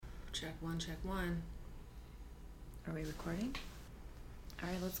Check one, check one. Are we recording? All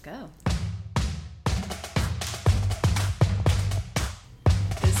right, let's go.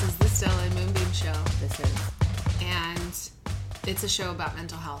 This is the Stella and Moonbeam Show. This is. And it's a show about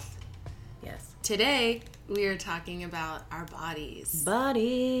mental health. Yes. Today, we are talking about our bodies.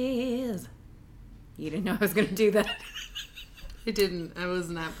 Bodies. You didn't know I was going to do that. I didn't. I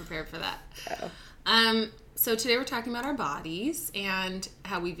was not prepared for that. Oh. So today we're talking about our bodies and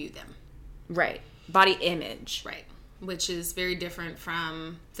how we view them. Right. Body image. Right. Which is very different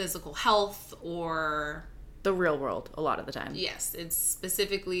from physical health or... the real world, a lot of the time. Yes. It's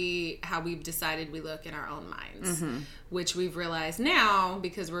specifically how we've decided we look in our own minds. Mm-hmm. Which we've realized now,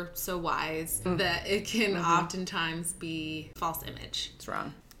 because we're so wise, that it can oftentimes be false image. It's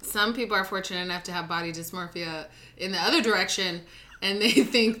wrong. Some people are fortunate enough to have body dysmorphia in the other direction, and they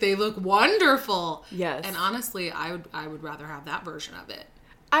think they look wonderful. Yes. And honestly, I would rather have that version of it.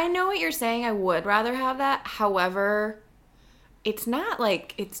 I know what you're saying. I would rather have that. However, it's not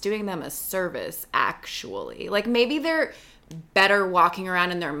like it's doing them a service, actually. Like, maybe they're better walking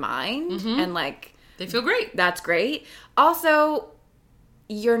around in their mind and, like... they feel great. That's great. Also,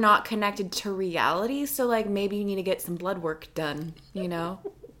 you're not connected to reality, so, like, maybe you need to get some blood work done, you know?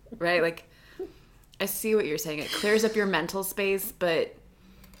 Right? Like, I see what you're saying. It clears up your mental space, but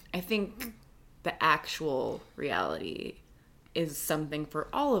I think the actual reality is something for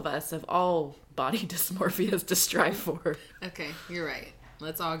all of us of all body dysmorphias to strive for. Okay, you're right.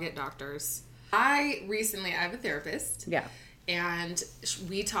 Let's all get doctors. I have a therapist. Yeah. And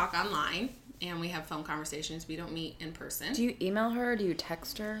we talk online, and we have phone conversations. We don't meet in person. Do you email her or do you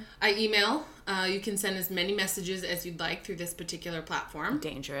text her? I email. You can send as many messages as you'd like through this particular platform.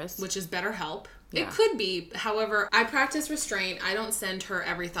 Dangerous. Which is BetterHelp. Yeah. It could be. However, I practice restraint. I don't send her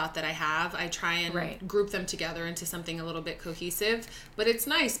every thought that I have. I try and group them together into something a little bit cohesive. But it's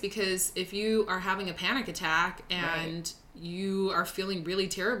nice because if you are having a panic attack and you are feeling really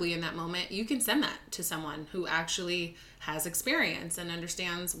terribly in that moment, you can send that to someone who actually has experience and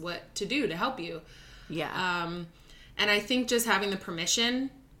understands what to do to help you. Yeah. And I think just having the permission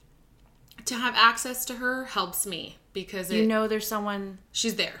to have access to her helps me because there's someone...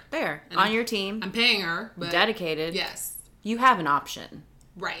 she's there. On your team. I'm paying her. But dedicated. Yes. You have an option.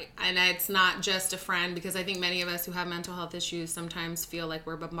 Right. And it's not just a friend, because I think many of us who have mental health issues sometimes feel like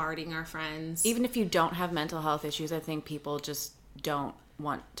we're bombarding our friends. Even if you don't have mental health issues, I think people just don't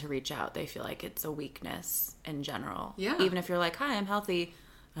want to reach out. They feel like it's a weakness in general. Yeah. Even if you're like, hi, I'm healthy.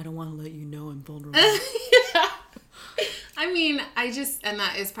 I don't want to let you know I'm vulnerable. Yeah. I mean, and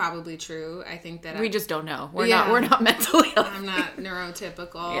that is probably true. I think that we just don't know. We're not mentally healthy. I'm not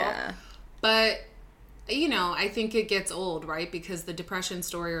neurotypical. Yeah. But, I think it gets old, right? Because the depression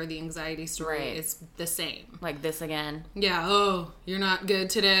story or the anxiety story is the same. Like this again. Yeah. Oh, you're not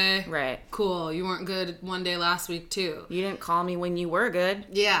good today. Right. Cool. You weren't good one day last week, too. You didn't call me when you were good.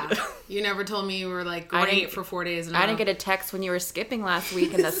 Yeah. You never told me you were, like, great for 4 days in a row. I didn't get a text when you were skipping last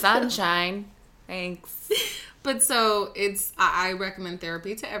week in the sunshine. Thanks. But so I recommend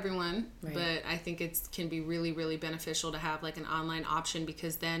therapy to everyone, but I think it can be really, really beneficial to have like an online option,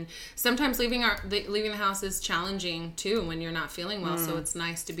 because then sometimes leaving the house is challenging too when you're not feeling well. So it's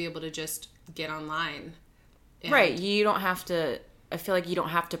nice to be able to just get online. Right. You don't have to, I feel like you don't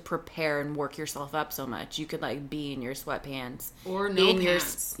have to prepare and work yourself up so much. You could like be in your sweatpants. Or no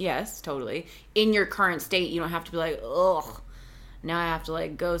pants. Yes, totally. In your current state, you don't have to be like, ugh. Now I have to,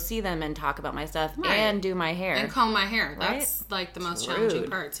 like, go see them and talk about my stuff and do my hair. And comb my hair. That's, like, the most challenging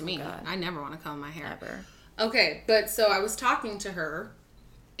part to me. I never want to comb my hair. Ever. Okay, but so I was talking to her,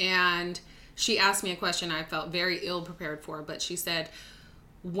 and she asked me a question I felt very ill-prepared for, but she said,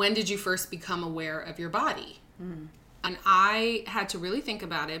 when did you first become aware of your body? And I had to really think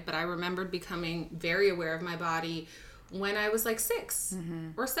about it, but I remembered becoming very aware of my body when I was, like, 6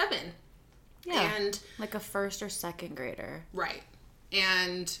 or 7. Yeah, and like a first or second grader. Right.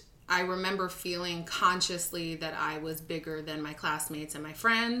 And I remember feeling consciously that I was bigger than my classmates and my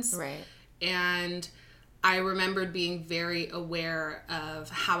friends. Right. And I remembered being very aware of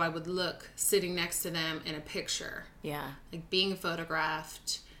how I would look sitting next to them in a picture. Yeah. Like being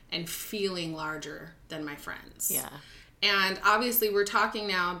photographed and feeling larger than my friends. Yeah. And obviously we're talking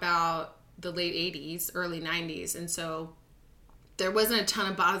now about the late 80s, early 90s. And so there wasn't a ton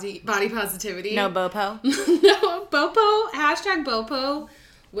of body positivity. No BOPO? No, BOPO, hashtag BOPO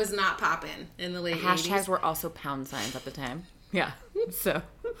was not popping in the late 80s. Hashtags were also pound signs at the time. Yeah. So,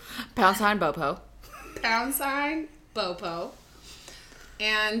 pound sign BOPO. Pound sign BOPO.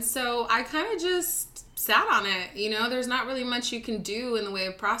 And so I kind of just sat on it. There's not really much you can do in the way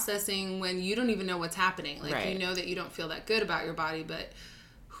of processing when you don't even know what's happening. Like, you know that you don't feel that good about your body, but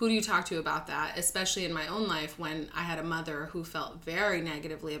who do you talk to about that? Especially in my own life when I had a mother who felt very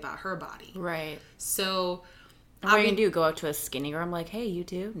negatively about her body. Right. So... What are you going to do? Go up to a skinny girl? I'm like, hey, you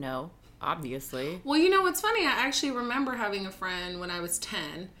too? No, obviously. Well, you know what's funny? I actually remember having a friend when I was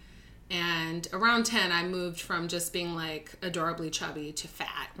 10. And around 10, I moved from just being like adorably chubby to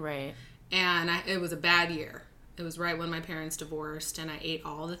fat. Right. And it was a bad year. It was right when my parents divorced and I ate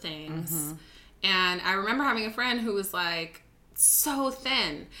all the things. Mm-hmm. And I remember having a friend who was like so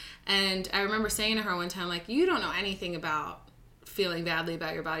thin. And I remember saying to her one time, like, you don't know anything about feeling badly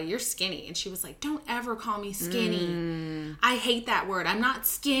about your body. You're skinny. And she was like, don't ever call me skinny. I hate that word. I'm not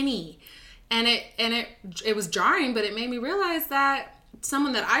skinny. And it was jarring, but it made me realize that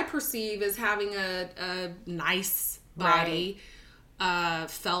someone that I perceive as having a nice body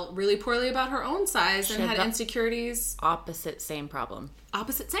felt really poorly about her own size and had insecurities. Opposite same problem.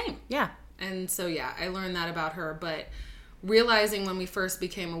 Opposite same. Yeah. And so, yeah, I learned that about her. But realizing when we first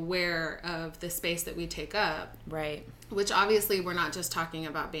became aware of the space that we take up. Right. Which obviously we're not just talking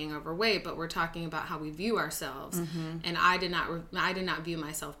about being overweight, but we're talking about how we view ourselves. Mm-hmm. And I did not view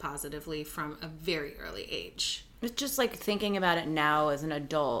myself positively from a very early age. It's just like thinking about it now as an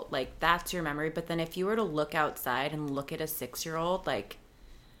adult, like that's your memory. But then if you were to look outside and look at a 6-year-old, like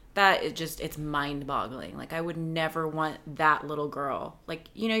that is just, it's mind boggling. Like I would never want that little girl. Like,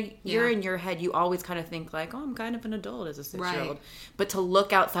 you know, you're in your head, you always kind of think like, oh, I'm kind of an adult as a 6-year-old. Right. But to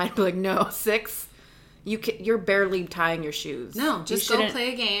look outside and be like, no, 6, you're barely tying your shoes. No, just go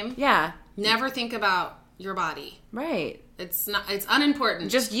play a game. Yeah. Never think about your body. Right. It's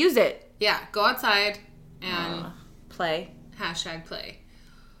unimportant. Just use it. Yeah. Go outside and play. #play.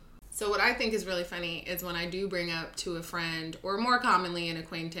 So what I think is really funny is when I do bring up to a friend, or more commonly an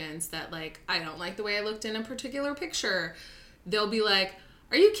acquaintance, that like, I don't like the way I looked in a particular picture. They'll be like,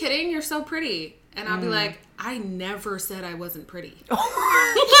 are you kidding? You're so pretty. And I'll be like, I never said I wasn't pretty.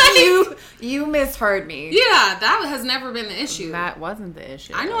 You misheard me. Yeah, that has never been the issue. That wasn't the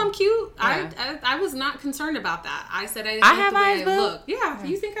issue. I know I'm cute. Yeah. I was not concerned about that. I said I didn't like the way I look. Yeah,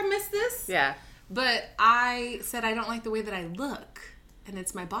 you think I missed this? Yeah. But I said I don't like the way that I look. And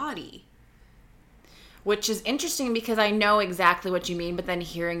it's my body. Which is interesting because I know exactly what you mean, but then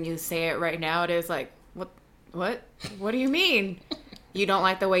hearing you say it right now, it is like, what? What do you mean? You don't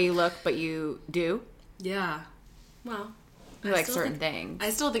like the way you look, but you do? Yeah. Well, you like certain things. I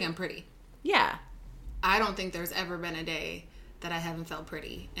still think I'm pretty. Yeah. I don't think there's ever been a day that I haven't felt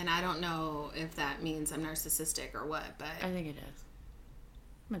pretty. And I don't know if that means I'm narcissistic or what, but... I think it is.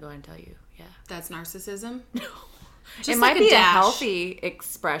 I'm going to go ahead and tell you, yeah. That's narcissism? No. It might be a healthy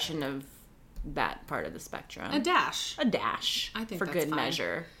expression of that part of the spectrum. A dash. A dash. I think for that's good fine.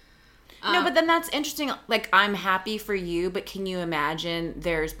 Measure. No, but then that's interesting. Like, I'm happy for you, but can you imagine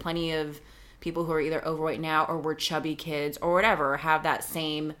there's plenty of people who are either overweight now or were chubby kids or whatever, have that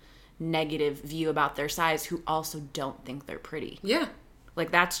same negative view about their size who also don't think they're pretty. Yeah. Like,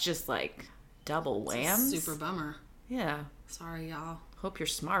 that's just like double whams. Super bummer. Yeah. Sorry, y'all. Hope you're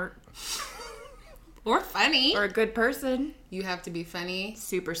smart. Or funny. Or a good person. You have to be funny.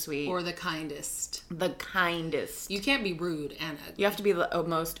 Super sweet. Or the kindest. The kindest. You can't be rude and ugly. You have to be the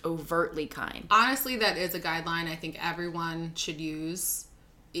most overtly kind. Honestly, that is a guideline I think everyone should use.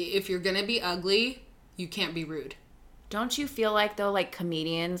 If you're going to be ugly, you can't be rude. Don't you feel like, though, like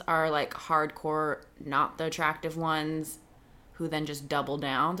comedians are like hardcore, not the attractive ones who then just double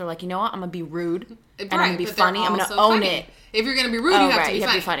down? They're like, you know what? I'm going to be rude. And I'm going to be funny. I'm going to own it. If you're going to be rude, you have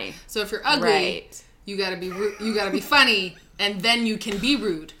to be funny. So if you're ugly, you got to be rude. You got to be funny, and then you can be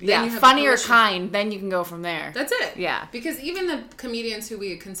rude. Then funny or kind, then you can go from there. That's it. Yeah. Because even the comedians who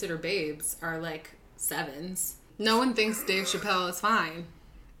we consider babes are like 7s. No one thinks Dave Chappelle is fine.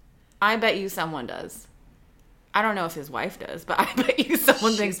 I bet you someone does. I don't know if his wife does, but I bet you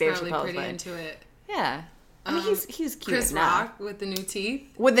someone thinks Dave Chappelle's fine. She's probably pretty into it. Yeah. I mean, he's cute. Chris Rock with the new teeth.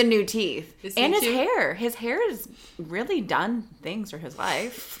 With the new teeth. And his hair. His hair has really done things for his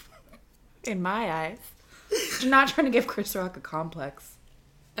life. In my eyes. I'm not trying to give Chris Rock a complex.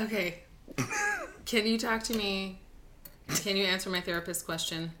 Okay. Can you talk to me? Can you answer my therapist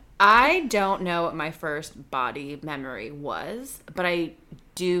question? I don't know what my first body memory was, but I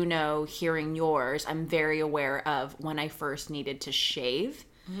do know, hearing yours, I'm very aware of when I first needed to shave.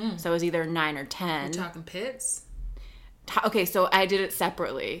 So it was either 9 or 10. You're talking pits? Okay, so I did it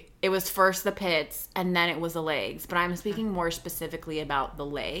separately. It was first the pits, and then it was the legs. But I'm speaking more specifically about the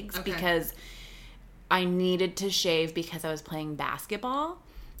legs because I needed to shave because I was playing basketball,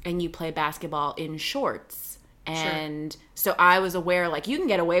 and you play basketball in shorts. And so I was aware, like, you can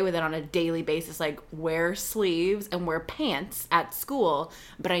get away with it on a daily basis, like, wear sleeves and wear pants at school.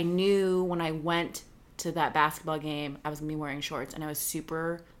 But I knew when I went to that basketball game, I was going to be wearing shorts, and I was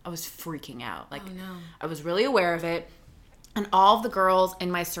freaking out. Like, oh, no. I was really aware of it. And all of the girls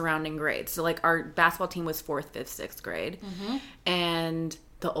in my surrounding grades, so like our basketball team was 4th, 5th, 6th grade. Mm-hmm. And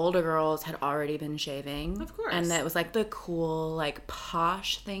the older girls had already been shaving. Of course. And that was like the cool, like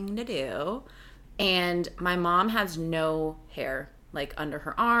posh thing to do. And my mom has no hair, like under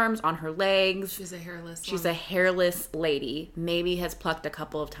her arms, on her legs. She's a hairless She's a hairless lady. Maybe has plucked a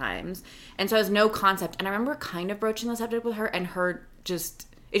couple of times. And so has no concept. And I remember kind of broaching the subject with her, and her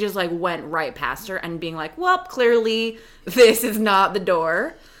it just like went right past her and being like, well, clearly this is not the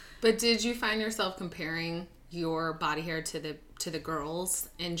door. But did you find yourself comparing your body hair to the girls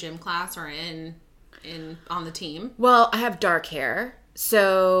in gym class or in on the team? Well, I have dark hair.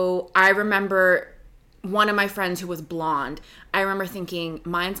 So I remember one of my friends who was blonde, I remember thinking,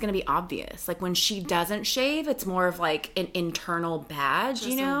 mine's going to be obvious. Like, when she doesn't shave, it's more of like an internal badge, just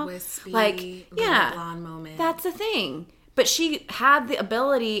you know? A wispy, like, yeah, blonde moment. That's the thing. But she had the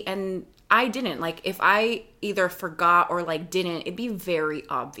ability, and I didn't. Like, if I either forgot or like didn't, it'd be very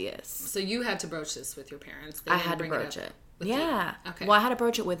obvious. So you had to broach this with your parents. I had to broach it. Yeah. You. Okay. Well, I had to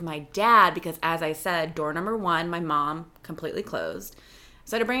broach it with my dad because, as I said, door number 1, my mom completely closed.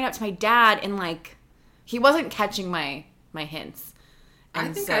 So I had to bring it up to my dad, and like, he wasn't catching my hints. And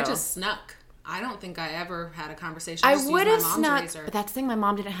I think so, I just snuck. I don't think I ever had a conversation. I would have snuck, but that's the thing. My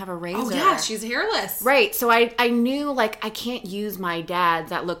mom didn't have a razor. Oh yeah, she's hairless. Right. So I knew, like, I can't use my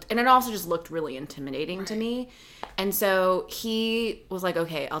dad's. That looked, and it also just looked really intimidating to me. And so he was like,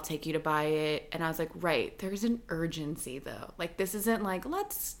 okay, I'll take you to buy it. And I was like, right, there's an urgency though. Like, this isn't like,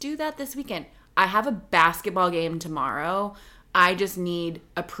 let's do that this weekend. I have a basketball game tomorrow. I just need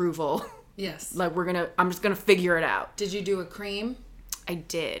approval. Yes. Like, I'm just gonna figure it out. Did you do a cream? I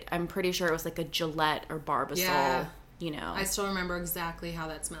did. I'm pretty sure it was like a Gillette or Barbasol, you know. I still remember exactly how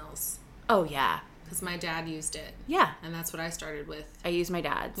that smells. Oh, yeah. Because my dad used it. Yeah. And that's what I started with. I used my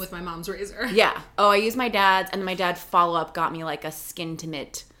dad's. With my mom's razor. Yeah. Oh, I used my dad's, and then my dad follow-up got me like a Skin to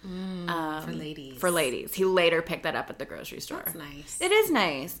Mitt. For ladies. For ladies. He later picked that up at the grocery store. That's nice. It is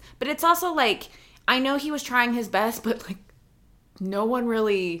nice. But it's also like, I know he was trying his best, but like, no one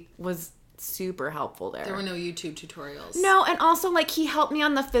really was super helpful there. There were no YouTube tutorials. No, and also, like, he helped me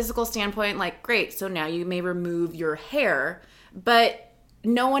on the physical standpoint, like, great, so now you may remove your hair, but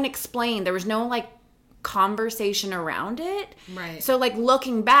no one explained. There was no, like, conversation around it. Right. So, like,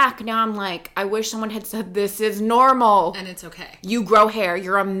 looking back, now I'm like, I wish someone had said, this is normal. And it's okay. You grow hair.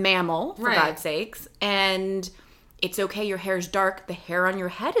 You're a mammal, for right. God's sakes. And it's okay. Your hair's dark. The hair on your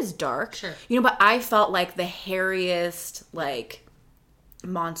head is dark. Sure. You know, but I felt like the hairiest, like,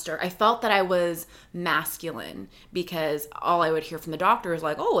 monster. I felt that I was masculine because all I would hear from the doctor is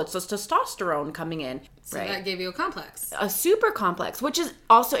like, oh, it's just testosterone coming in. So that gave you a complex. A super complex, which is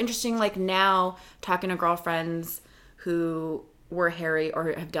also interesting. Like, now talking to girlfriends who were hairy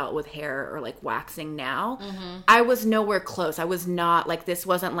or have dealt with hair or like waxing now, I was nowhere close. I was not like, this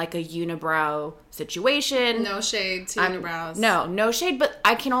wasn't like a unibrow situation. No shade to unibrows. No shade, but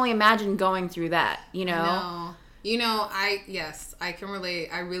I can only imagine going through that, you know? No. You know, I can relate.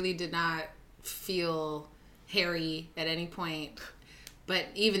 I really did not feel hairy at any point. But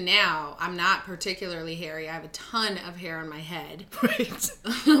even now, I'm not particularly hairy. I have a ton of hair on my head. Right.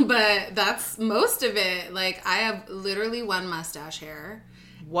 But that's most of it. Like, I have literally one mustache hair.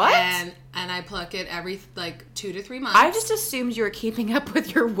 What? And I pluck it every, like, 2 to 3 months. I just assumed you were keeping up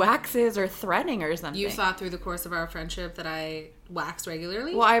with your waxes or threading or something. You thought through the course of our friendship that I waxed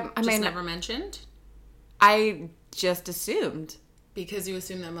regularly? Well, I just mean, never mentioned? I just assumed. Because you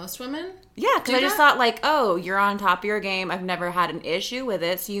assume that most women? Yeah, because I just thought, like, oh, you're on top of your game. I've never had an issue with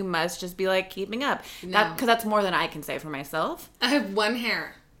it, so you must just be, like, keeping up. No. Because that's more than I can say for myself. I have one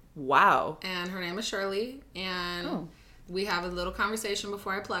hair. Wow. And her name is Shirley. And we have a little conversation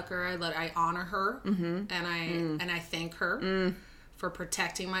before I pluck her. I honor her. And I thank her for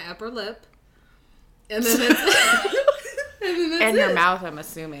protecting my upper lip. And then that's and your mouth, I'm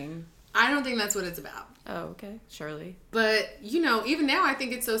assuming. I don't think that's what it's about. Oh, okay. Shirley. But, you know, even now I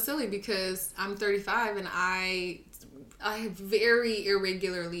think it's so silly because I'm 35 and I very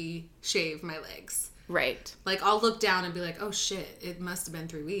irregularly shave my legs. Right. Like, I'll look down and be like, oh shit, it must have been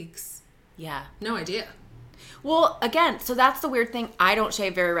 3 weeks. Yeah. No idea. Well, again, so that's the weird thing. I don't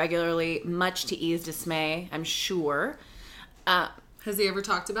shave very regularly, much to E's dismay, I'm sure. Has he ever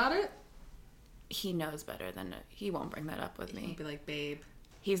talked about it? He knows better than he won't bring that up with me. He'll be like, babe.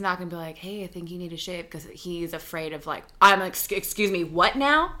 He's not going to be like, hey, I think you need to shave, because he's afraid of, like, I'm like, excuse me, what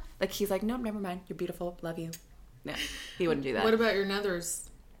now? Like, he's like, no, never mind. You're beautiful. Love you. No, he wouldn't do that. What about your nethers?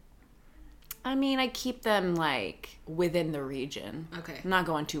 I mean, I keep them, within the region. Okay. I'm not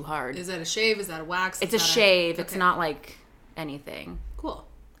going too hard. Is that a shave? Is that a wax? It's a shave. It's not, anything. Cool.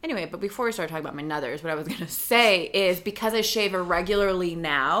 Anyway, but before we start talking about my nuthers, what I was going to say is because I shave irregularly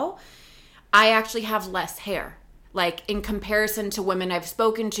now, I actually have less hair. In comparison to women I've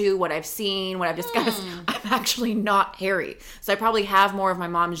spoken to, what I've seen, what I've discussed, I'm actually not hairy. So I probably have more of my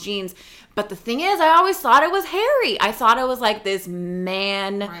mom's genes. But the thing is, I always thought it was hairy. I thought it was this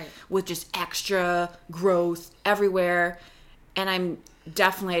man with just extra growth everywhere. And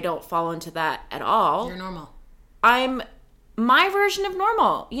I don't fall into that at all. You're normal. I'm my version of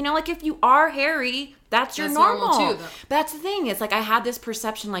normal. If you are hairy, that's your normal too, though. But that's the thing. It's I had this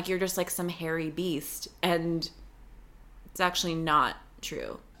perception you're just some hairy beast. And it's actually not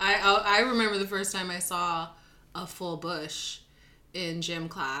true. I remember the first time I saw a full bush in gym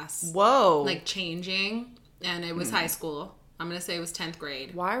class. Whoa. Changing. And it was high school. I'm going to say it was 10th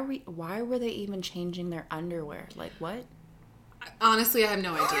grade. Why were they even changing their underwear? What? Honestly, I have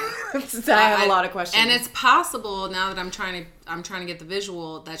no idea. I have a lot of questions. And it's possible now that I'm trying to get the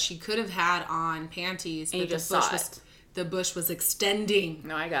visual that she could have had on panties, and but the bush was extending.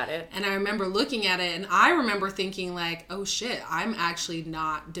 No, I got it. And I remember looking at it, and I remember thinking oh shit, I'm actually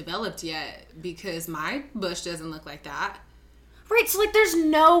not developed yet because my bush doesn't look like that. Right, so there's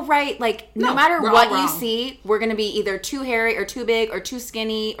no right, no matter what you see, we're going to be either too hairy or too big or too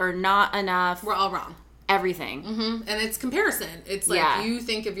skinny or not enough. We're all wrong. Everything. Mm-hmm. And it's comparison. It's you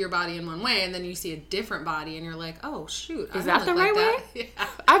think of your body in one way and then you see a different body and you're like, oh shoot. Is that the right way? Yeah.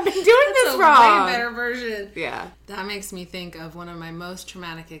 I've been doing this wrong. That's a way better version. Yeah. That makes me think of one of my most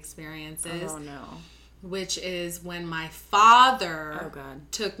traumatic experiences. Oh no. Which is when my father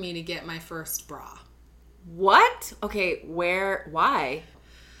took me to get my first bra. What? Okay, why?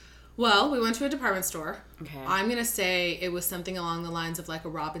 Well, we went to a department store. Okay. I'm going to say it was something along the lines of a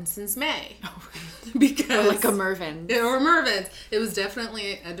Robinson's May. Oh, because or a Mervyn's. Or Mervyn's. It was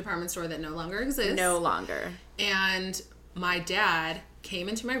definitely a department store that no longer exists. No longer. And my dad came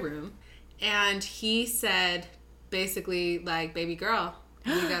into my room and he said, basically, baby girl,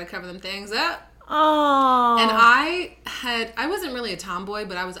 you got to cover them things up. Oh. And I wasn't really a tomboy,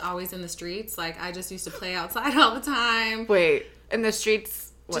 but I was always in the streets. I just used to play outside all the time. Wait, in the streets?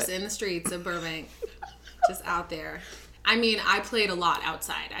 What? Just in the streets of Burbank. Just out there. I mean, I played a lot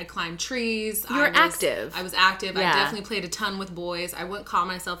outside. I climbed trees. You were active. I was active. Yeah. I definitely played a ton with boys. I wouldn't call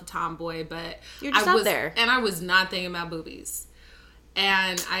myself a tomboy, but you're just out there. And I was not thinking about boobies.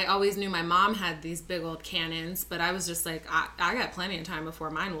 And I always knew my mom had these big old cannons, but I was just I got plenty of time before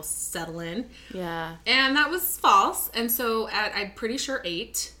mine will settle in. Yeah. And that was false. And so I'm pretty sure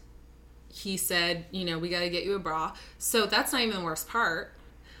 8, he said, we got to get you a bra. So that's not even the worst part.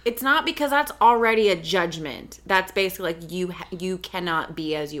 It's not, because that's already a judgment. That's basically you cannot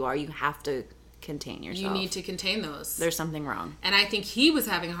be as you are. You have to contain yourself. You need to contain those. There's something wrong. And I think he was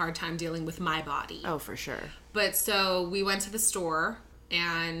having a hard time dealing with my body. Oh, for sure. But so we went to the store,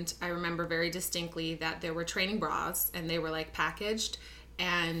 and I remember very distinctly that there were training bras, and they were packaged,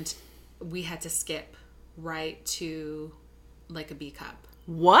 and we had to skip right to a B cup.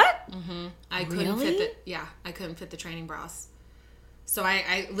 What? Mm-hmm. I couldn't fit the training bras. So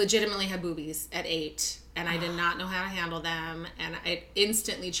I legitimately had boobies at 8, and I did not know how to handle them, and it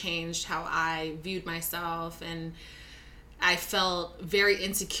instantly changed how I viewed myself, and I felt very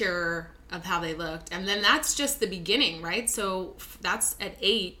insecure of how they looked. And then that's just the beginning, right? So that's at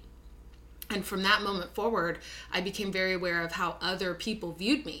 8, and from that moment forward, I became very aware of how other people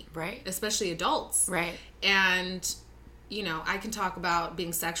viewed me. Right. Especially adults. Right. And I can talk about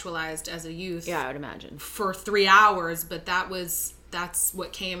being sexualized as a youth. Yeah, I would imagine. For 3 hours, but that's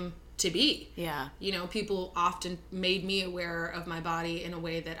what came to be. Yeah. People often made me aware of my body in a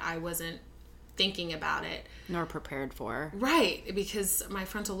way that I wasn't thinking about it. Nor prepared for. Right, because my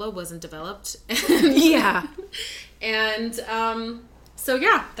frontal lobe wasn't developed. Yeah. And so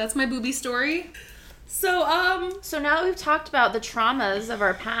yeah, that's my boobie story. So now that we've talked about the traumas of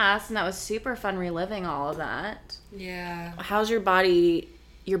our past, and that was super fun reliving all of that. Yeah. How's your body,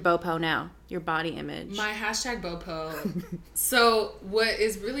 your BOPO now? Your body image? My #BOPO. So what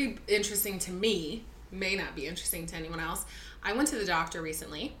is really interesting to me, may not be interesting to anyone else, I went to the doctor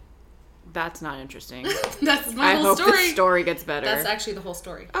recently. That's not interesting. That's my whole story. I hope the story gets better. That's actually the whole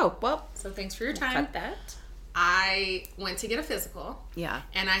story. Oh, well. So thanks for your time. Cut that. I went to get a physical. Yeah.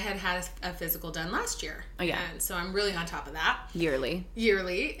 And I had a physical done last year. Oh, yeah. And so I'm really on top of that. Yearly.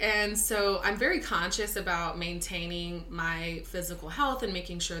 And so I'm very conscious about maintaining my physical health and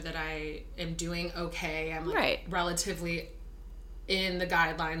making sure that I am doing okay. I'm relatively in the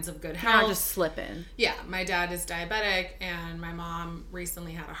guidelines of good health. Not just slipping. Yeah, my dad is diabetic, and my mom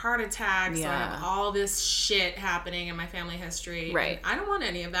recently had a heart attack, so I have all this shit happening in my family history. Right. I don't want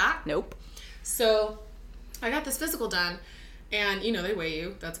any of that. Nope. So I got this physical done, and, you know, they weigh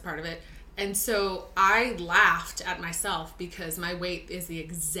you. That's part of it. And so I laughed at myself because my weight is the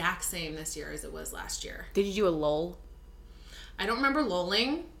exact same this year as it was last year. Did you do a lull? I don't remember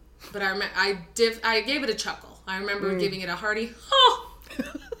lolling, but I gave it a chuckle. I remember giving it a hearty,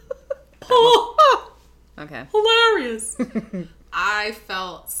 okay. Hilarious. I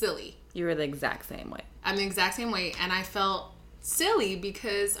felt silly. You were the exact same way. I'm the exact same way, and I felt silly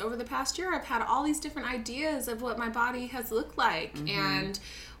because over the past year I've had all these different ideas of what my body has looked like and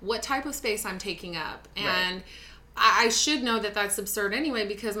what type of space I'm taking up. And I should know that that's absurd anyway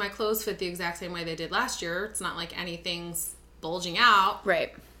because my clothes fit the exact same way they did last year. It's not like anything's bulging out.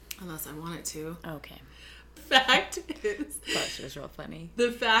 Right. Unless I want it to. Okay. Fact is, that was real funny.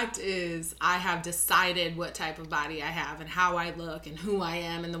 The fact is, I have decided what type of body I have and how I look and who I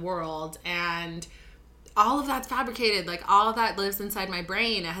am in the world, and all of that's fabricated. Like, all of that lives inside my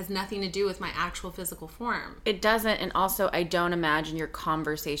brain. It has nothing to do with my actual physical form. It doesn't, and also I don't imagine your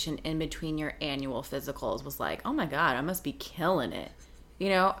conversation in between your annual physicals was like, oh my God, I must be killing it. You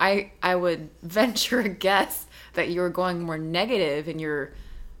know, I would venture a guess that you were going more negative in your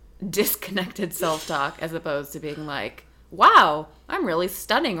disconnected self-talk as opposed to being like, wow, I'm really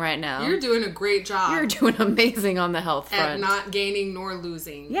stunning right now. You're doing a great job. You're doing amazing on the health front. At not gaining nor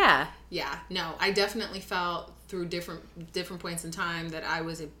losing. Yeah. Yeah. No, I definitely felt through different points in time that I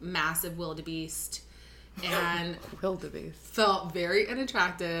was a massive wildebeest and wildebeest. Felt very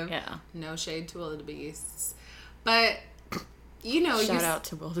unattractive. Yeah. No shade to wildebeests. But, you know. Shout out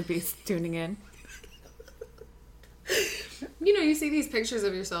to wildebeests tuning in. You know, you see these pictures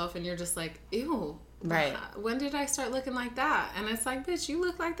of yourself and you're just like, ew. Right. When did I start looking like that? And it's like, bitch, you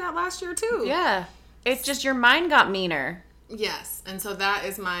looked like that last year too. Yeah. It's just your mind got meaner. Yes. And so that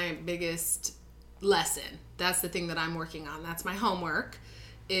is my biggest lesson. That's the thing that I'm working on. That's my homework,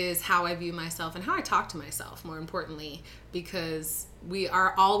 is how I view myself and how I talk to myself, more importantly, because we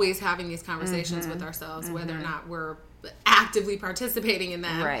are always having these conversations with ourselves, whether or not we're actively participating in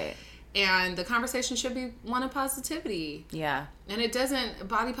them. Right. And the conversation should be one of positivity. Yeah. And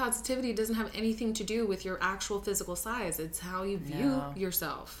body positivity doesn't have anything to do with your actual physical size. It's how you view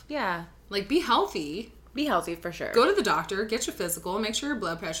yourself. Yeah. Like, be healthy. Be healthy for sure. Go to the doctor, get your physical, make sure your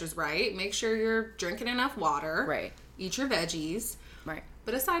blood pressure's right, make sure you're drinking enough water. Right. Eat your veggies. Right.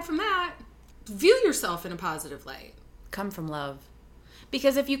 But aside from that, view yourself in a positive light. Come from love.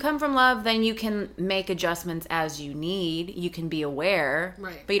 Because if you come from love, then you can make adjustments as you need. You can be aware.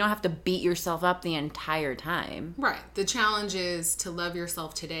 Right. But you don't have to beat yourself up the entire time. Right. The challenge is to love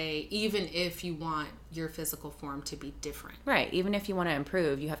yourself today, even if you want your physical form to be different. Right. Even if you want to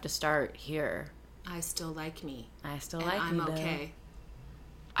improve, you have to start here. I still like me. I still like me. I'm okay.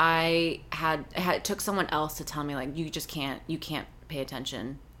 I took someone else to tell me, like, you can't pay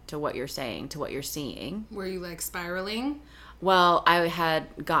attention to what you're saying, to what you're seeing. Were you, like, spiraling? Well, I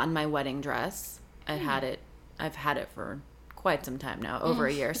had gotten my wedding dress. I've had it for quite some time now, over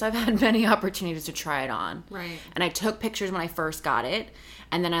a year. So I've had many opportunities to try it on. Right. And I took pictures when I first got it.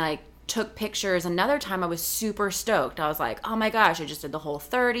 And then I took pictures another time. I was super stoked. I was like, oh my gosh, I just did the whole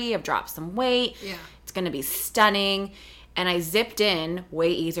 30. I've dropped some weight. Yeah. It's going to be stunning. And I zipped in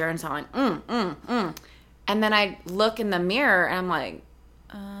way easier. And so I'm like, And then I look in the mirror and I'm like,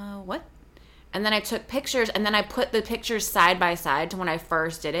 what? And then I took pictures, and then I put the pictures side by side to when I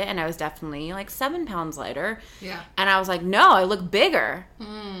first did it, and I was definitely like 7 pounds lighter. Yeah. And I was like, no, I look bigger.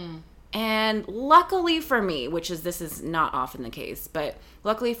 And luckily for me, this is not often the case, but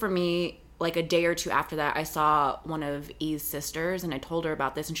luckily for me, like a day or two after that, I saw one of E's sisters, and I told her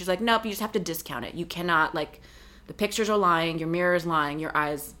about this, and she's like, nope, you just have to discount it. You cannot, like, the pictures are lying, your mirror is lying, your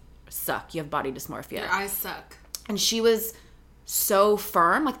eyes suck, you have body dysmorphia. Your eyes suck. And she was so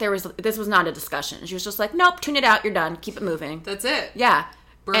firm, like this was not a discussion. She was just like, nope, tune it out, you're done, keep it moving. That's it. Yeah.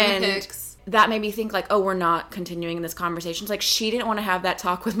 Burn the pics. That made me think, like, oh, we're not continuing this conversation. It's like, she didn't want to have that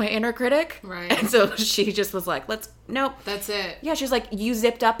talk with my inner critic. Right. And so she just was like, nope. That's it. Yeah, she's like, you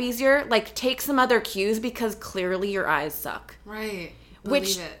zipped up easier, like, take some other cues because clearly your eyes suck. Right.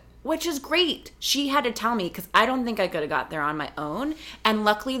 Believe it. Which is great. She had to tell me because I don't think I could have got there on my own. And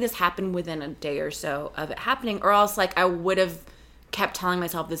luckily this happened within a day or so of it happening, or else, like, I would have kept telling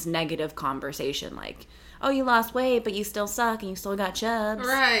myself this negative conversation, like, oh, you lost weight, but you still suck and you still got chubs.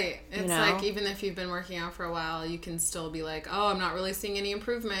 Right. It's like, even if you've been working out for a while, you can still be like, oh, I'm not really seeing any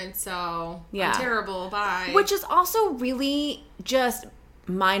improvement, so I'm terrible, bye. Which is also really just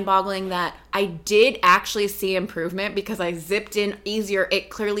mind-boggling that I did actually see improvement because I zipped in easier. It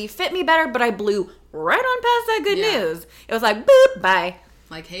clearly fit me better, but I blew right on past that good news. It was like, boop, bye.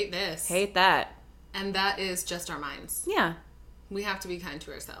 Like, hate this. Hate that. And that is just our minds. Yeah. We have to be kind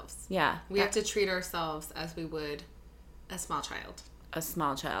to ourselves. Yeah. We have to treat ourselves as we would a small child. A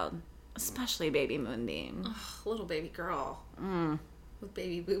small child. Especially baby Moonbeam. Ugh, little baby girl. With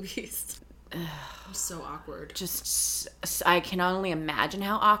baby boobies. I'm so awkward. Just, I can only imagine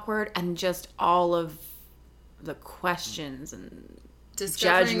how awkward, and just all of the questions and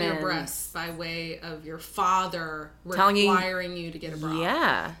discovering judgment. Your breasts by way of your father requiring you to get a bra.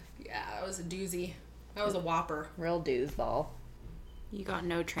 Yeah. Yeah, that was a doozy. That was a whopper. Real doozball. You got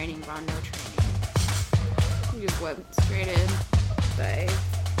no training, Ron, no training. You just went straight in. Bye.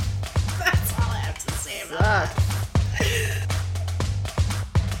 That's all I have to say about that.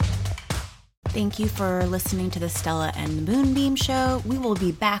 Thank you for listening to the Stella and the Moonbeam Show. We will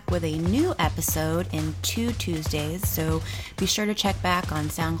be back with a new episode in 2 Tuesdays, so be sure to check back on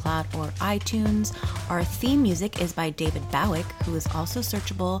SoundCloud or iTunes. Our theme music is by David Bowick, who is also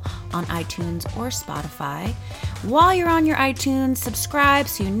searchable on iTunes or Spotify. While you're on your iTunes, subscribe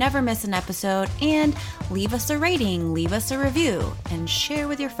so you never miss an episode, and leave us a rating, leave us a review, and share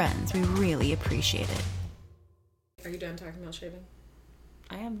with your friends. We really appreciate it. Are you done talking about shaving?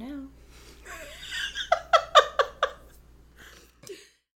 I am now.